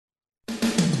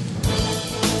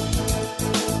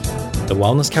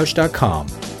thewellnesscouch.com,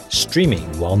 streaming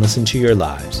wellness into your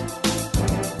lives.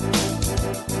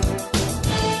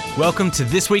 Welcome to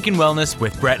This Week in Wellness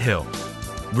with Brett Hill.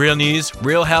 Real news,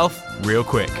 real health, real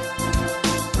quick.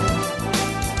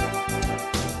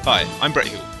 Hi, I'm Brett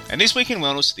Hill, and this week in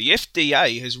wellness, the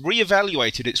FDA has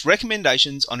re-evaluated its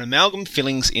recommendations on amalgam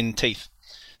fillings in teeth.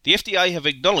 The FDA have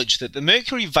acknowledged that the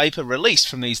mercury vapour released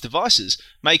from these devices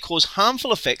may cause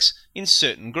harmful effects in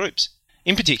certain groups.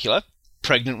 In particular,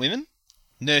 pregnant women,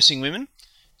 nursing women,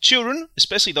 children,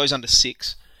 especially those under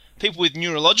 6, people with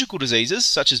neurological diseases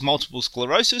such as multiple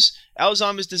sclerosis,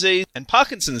 Alzheimer's disease and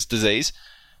Parkinson's disease,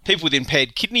 people with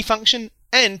impaired kidney function,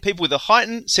 and people with a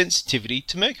heightened sensitivity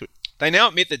to mercury. They now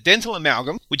admit that dental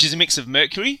amalgam, which is a mix of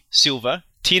mercury, silver,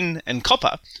 tin and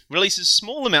copper, releases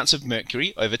small amounts of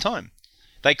mercury over time.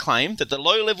 They claim that the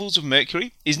low levels of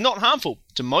mercury is not harmful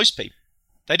to most people.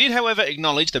 They did, however,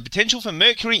 acknowledge the potential for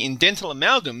mercury in dental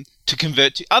amalgam to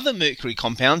convert to other mercury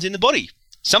compounds in the body,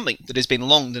 something that has been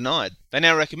long denied. They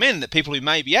now recommend that people who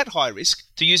may be at high risk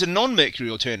to use a non-mercury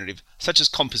alternative, such as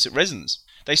composite resins.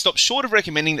 They stop short of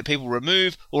recommending that people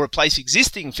remove or replace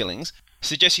existing fillings,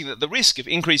 suggesting that the risk of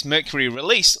increased mercury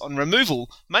release on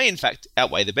removal may in fact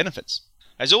outweigh the benefits.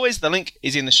 As always, the link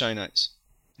is in the show notes.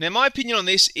 Now, my opinion on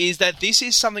this is that this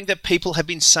is something that people have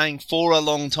been saying for a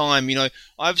long time. You know,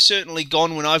 I've certainly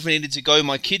gone when I've needed to go.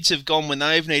 My kids have gone when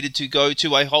they've needed to go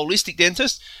to a holistic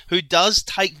dentist who does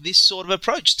take this sort of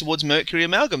approach towards mercury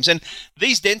amalgams. And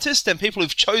these dentists and people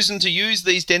who've chosen to use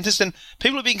these dentists and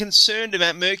people who've been concerned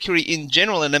about mercury in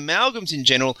general and amalgams in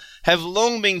general have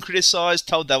long been criticised,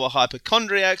 told they were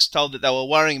hypochondriacs, told that they were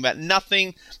worrying about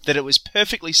nothing, that it was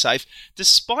perfectly safe,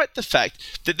 despite the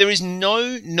fact that there is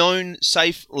no known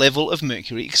safe level of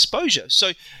mercury exposure.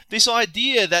 So this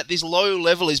idea that this low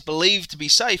level is believed to be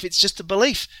safe, it's just a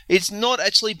belief. It's not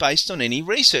actually based on any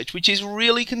research, which is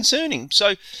really concerning.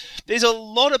 So there's a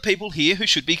lot of people here who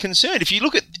should be concerned. If you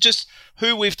look at just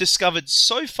who we've discovered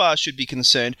so far should be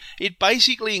concerned, it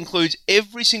basically includes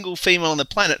every single female on the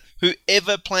planet who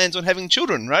ever plans on having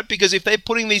children, right? Because if they're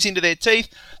putting these into their teeth,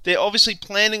 they're obviously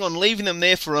planning on leaving them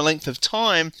there for a length of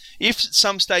time. If at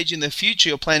some stage in the future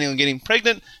you're planning on getting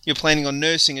pregnant, you're planning on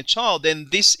nursing a child, then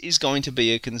this is going to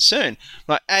be a concern.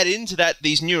 Right? Add into that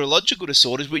these neurological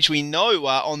disorders, which we know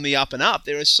are on the up and up.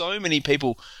 There are so many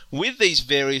people with these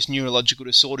various neurological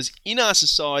disorders in our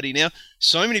society now,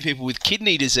 so many people with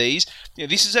kidney disease. You know,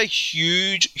 this is a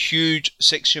huge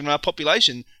section of our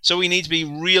population, so we need to be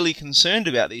really concerned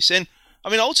about this. And I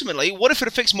mean, ultimately, what if it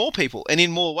affects more people and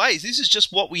in more ways? This is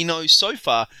just what we know so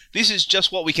far. This is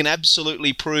just what we can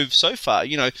absolutely prove so far.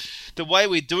 You know, the way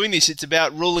we're doing this, it's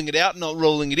about ruling it out, not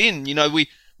ruling it in. You know, we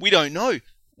don't know.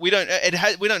 We don't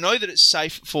know that it's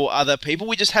safe for other people.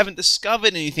 We just haven't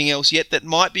discovered anything else yet that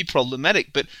might be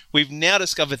problematic. But we've now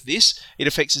discovered this. It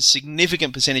affects a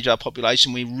significant percentage of our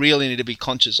population. We really need to be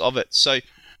conscious of it. So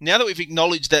now that we've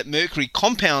acknowledged that mercury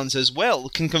compounds as well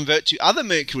can convert to other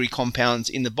mercury compounds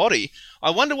in the body, I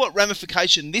wonder what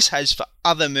ramification this has for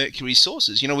other mercury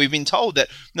sources. You know, we've been told that,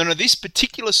 no, this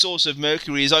particular source of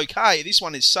mercury is okay, this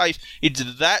one is safe, it's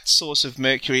that source of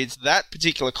mercury, it's that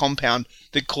particular compound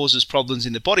that causes problems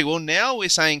in the body. Well, now we're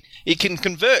saying it can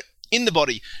convert in the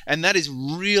body, and that is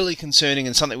really concerning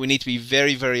and something we need to be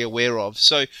very, very aware of.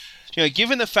 So, you know,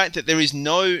 given the fact that there is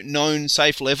no known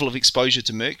safe level of exposure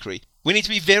to mercury, we need to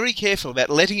be very careful about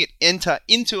letting it enter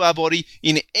into our body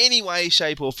in any way,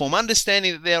 shape or form,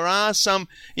 understanding that there are some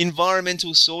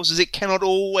environmental sources. It cannot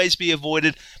always be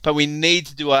avoided, but we need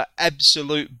to do our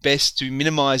absolute best to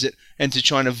minimize it and to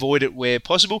try and avoid it where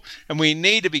possible. And we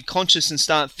need to be conscious and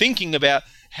start thinking about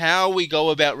how we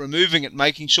go about removing it,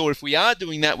 making sure if we are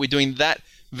doing that, we're doing that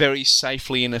very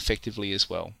safely and effectively as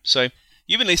well. So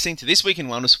you've been listening to This Week in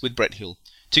Wellness with Brett Hill.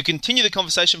 To continue the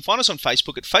conversation, find us on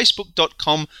Facebook at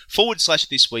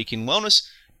facebook.com/This Week in Wellness.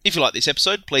 If you like this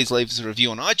episode, please leave us a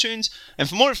review on iTunes. And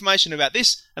for more information about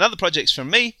this and other projects from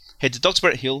me, head to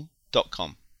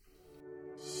drbretthill.com.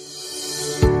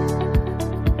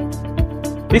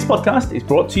 This podcast is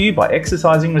brought to you by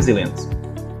Exercising Resilience.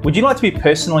 Would you like to be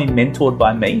personally mentored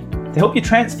by me to help you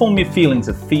transform your feelings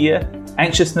of fear,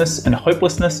 anxiousness, and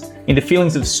hopelessness into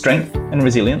feelings of strength and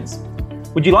resilience?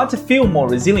 Would you like to feel more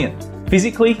resilient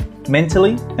physically,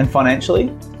 mentally, and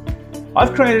financially?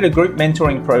 I've created a group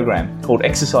mentoring program called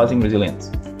Exercising Resilience.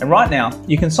 And right now,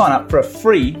 you can sign up for a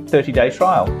free 30-day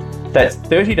trial. That's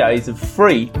 30 days of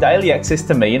free daily access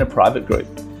to me in a private group,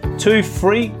 2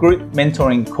 free group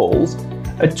mentoring calls,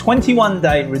 a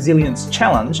 21-day resilience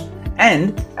challenge,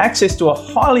 and access to a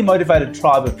highly motivated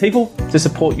tribe of people to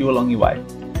support you along your way.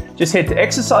 Just head to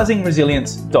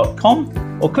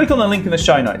exercisingresilience.com or click on the link in the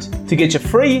show notes to get your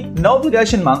free, no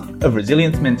obligation month of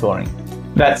resilience mentoring.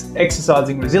 That's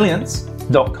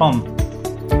exercisingresilience.com.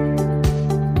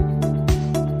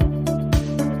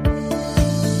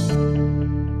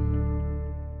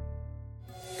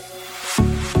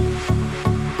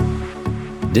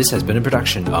 This has been a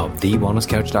production of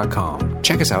TheWellnessCouch.com.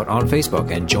 Check us out on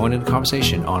Facebook and join in the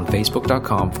conversation on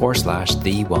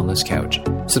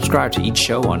Facebook.com/TheWellnessCouch. Subscribe to each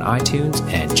show on iTunes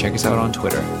and check us out on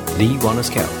Twitter. The Wellness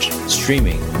Couch,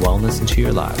 streaming wellness into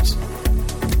your lives.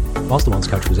 Whilst the Wellness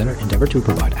Couch presenter endeavor to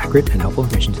provide accurate and helpful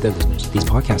information to their listeners, these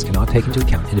podcasts cannot take into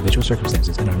account individual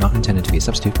circumstances and are not intended to be a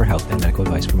substitute for health and medical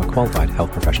advice from a qualified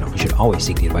health professional. You should always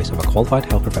seek the advice of a qualified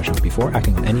health professional before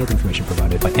acting on any of the information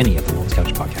provided by any of the Wellness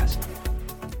Couch podcasts.